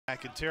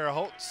Back in Terre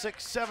Haute,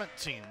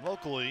 6-17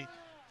 locally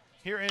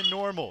here in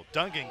Normal.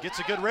 Dungan gets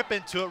a good rip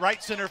into it,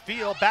 right center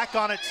field, back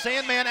on it,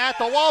 Sandman at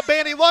the wall,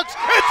 Bandy looks,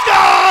 it's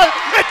gone!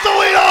 It's a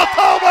leadoff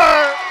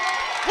homer!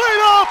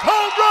 Leadoff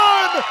home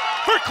run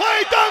for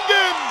Clay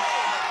Dungan!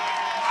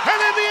 And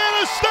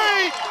Indiana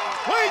State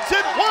leads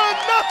it 1-0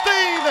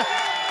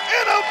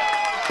 in a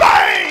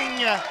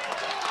bang!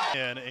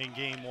 In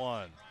game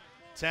one.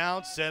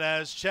 Towns set at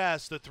his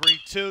chest, the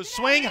 3-2,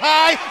 swing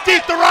high,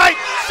 deep to right,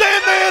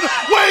 Sandman,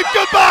 wave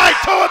goodbye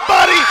to it,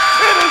 buddy,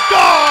 it is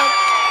gone!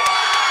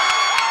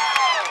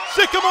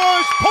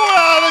 Sycamores pour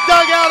out of the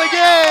dugout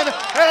again,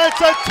 and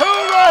it's a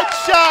two-run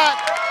shot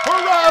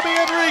for Robbie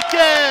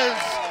Enriquez.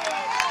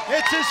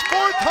 It's his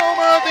 4th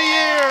homer of the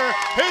year,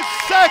 his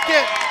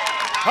 2nd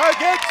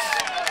against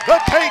the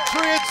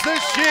Patriots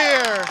this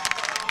year.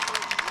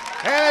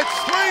 And it's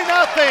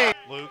 3-0.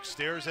 Luke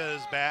stares at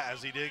his bat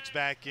as he digs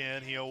back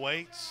in. He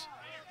awaits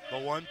the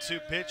 1-2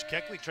 pitch.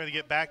 Keckley trying to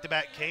get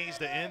back-to-back Ks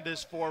to end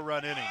this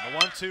 4-run inning. The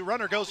 1-2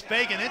 runner goes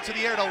Fagan into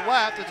the air to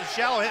left. It's a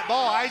shallow hit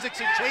ball.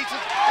 Isaacson chases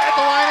at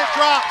the line. It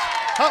drops.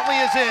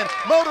 Huntley is in.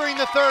 Motoring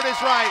the third is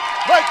right.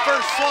 Right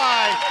first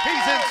slide.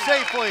 He's in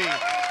safely.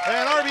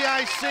 An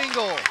RBI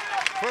single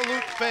for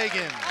Luke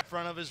Fagan in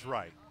front of his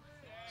right.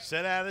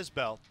 Set at his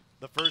belt.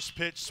 The first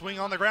pitch, swing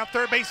on the ground,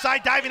 third base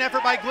side, diving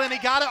effort by Glenn. He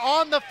got it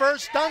on the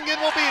first. Dungan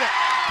will beat it.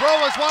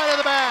 Throw is wide of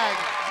the bag.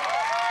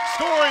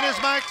 Scoring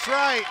is Mike's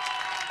right.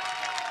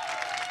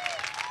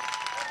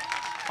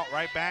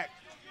 Right back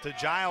to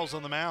Giles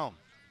on the mound.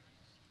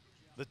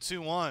 The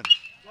 2-1.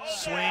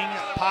 Swing,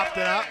 popped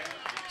it up.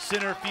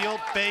 Center field,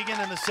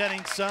 Fagan in the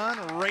setting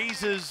sun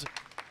raises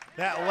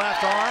that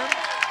left arm,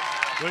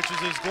 which is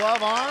his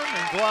glove arm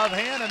and glove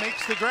hand, and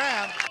makes the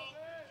grab.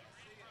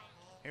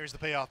 Here's the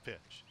payoff pitch.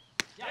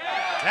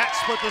 That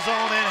split the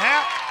zone in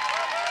half.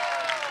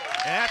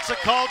 And that's a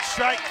called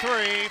strike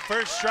 3.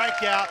 First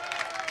strikeout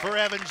for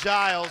Evan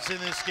Giles in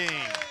this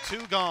game.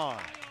 2 gone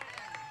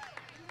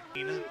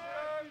in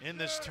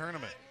this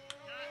tournament.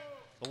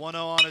 The 1-0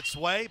 on its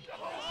way.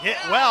 Hit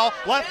well.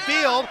 Left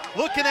field.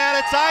 Looking at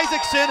it, it's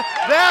Isaacson.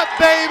 That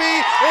baby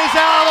is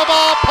out of the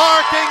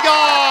ballpark and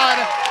gone.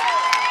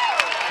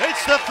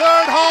 It's the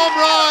 3rd home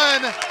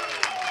run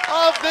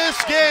of this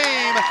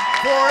game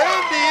for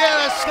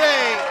Indiana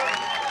State.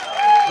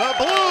 The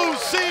Blue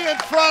Sea in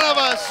front of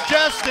us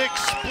just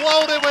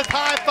exploded with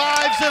high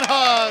fives and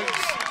hugs.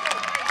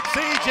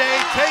 CJ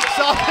takes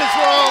off his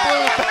royal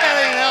blue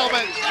batting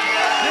helmet.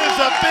 Gives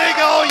a big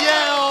old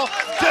yell.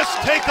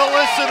 Just take a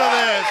listen to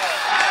this.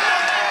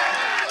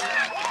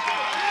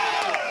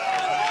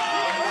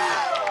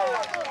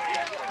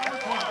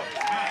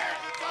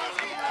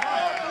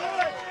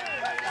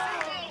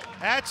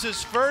 That's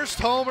his first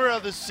homer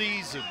of the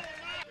season.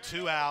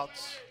 2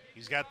 outs.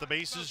 He's got the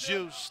bases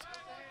juiced.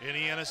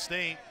 Indiana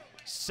State,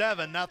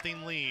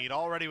 7-0 lead,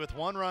 already with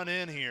 1 run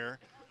in here.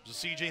 There's a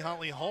C.J.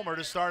 Huntley homer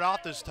to start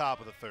off this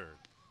top of the 3rd.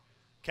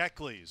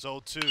 Keckley's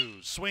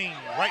 0-2, swing,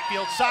 right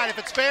field side, if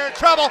it's fair,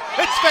 trouble,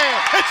 it's fair,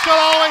 it's going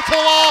all the way to the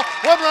wall,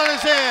 1 run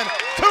is in,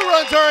 2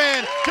 runs are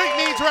in, Jake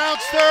Means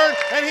rounds 3rd,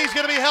 and he's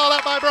going to be held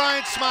up by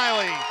Brian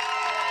Smiley.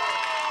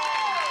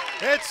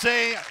 It's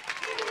a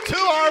 2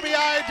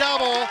 RBI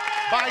double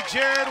by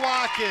Jared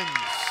Watkins.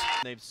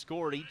 They've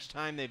scored each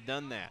time they've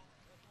done that.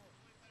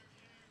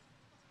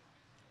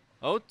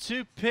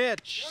 0-2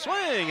 pitch,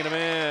 swing and a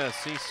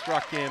miss. He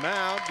struck him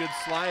out. Good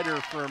slider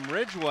from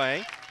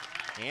Ridgway.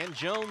 And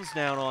Jones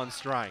down on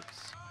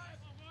strikes.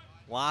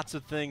 Lots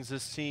of things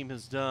this team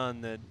has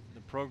done that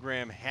the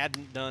program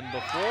hadn't done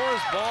before.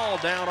 His ball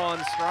down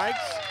on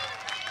strikes.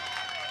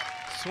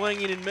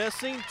 Swinging and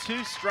missing. 2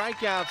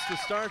 strikeouts to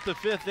start the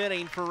 5th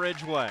inning for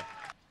Ridgway.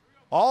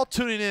 All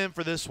tuning in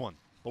for this one.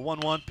 The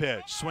 1-1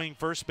 pitch, swing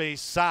first base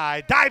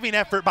side. Diving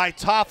effort by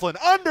Tofflin.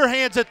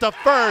 Underhands at the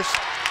first.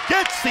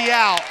 Gets the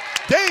out.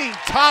 Dane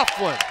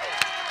Tofflin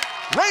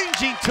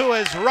ranging to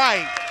his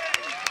right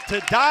to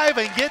dive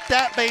and get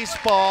that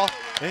baseball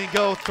and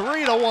go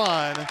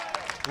 3-1.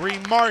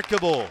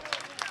 Remarkable.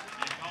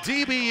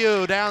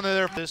 DBU down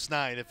there this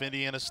night if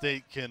Indiana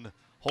State can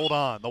hold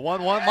on. The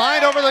 1-1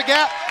 line over the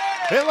gap,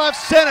 hit left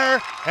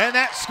center, and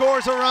that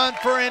scores a run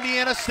for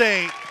Indiana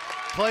State.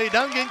 Clay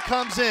Dungan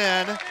comes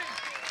in,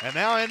 and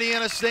now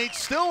Indiana State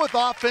still with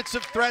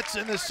offensive threats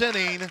in this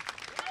inning.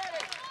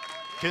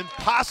 Can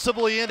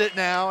possibly end it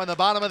now in the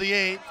bottom of the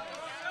 8th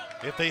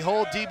if they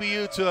hold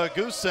DBU to a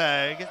goose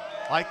egg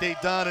like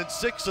they've done in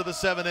 6 of the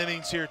 7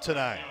 innings here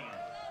tonight.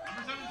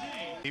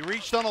 He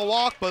reached on a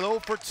walk, but 0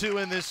 for 2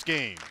 in this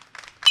game.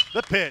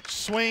 The pitch,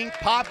 swing,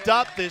 popped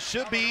up. This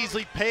should be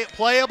easily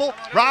playable.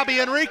 Robbie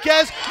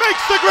Enriquez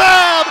makes the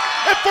grab,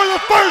 and for the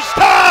first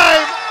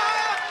time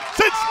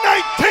since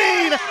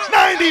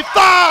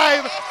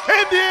 1995,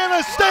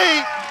 Indiana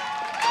State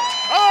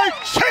are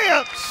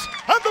champs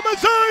of the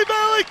Missouri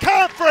Valley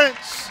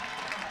Conference.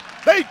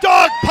 They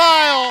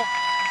dogpile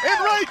in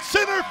right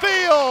center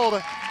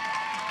field.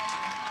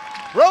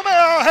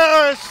 Romero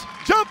Harris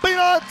jumping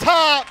on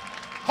top,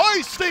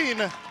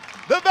 hoisting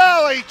the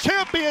Valley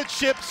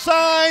Championship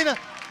sign.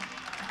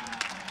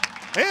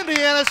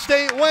 Indiana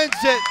State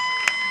wins it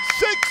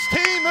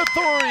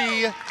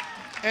 16-3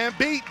 and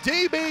beat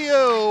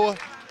DBU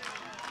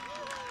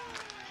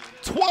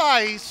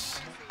twice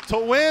to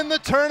win the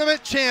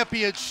tournament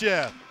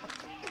championship.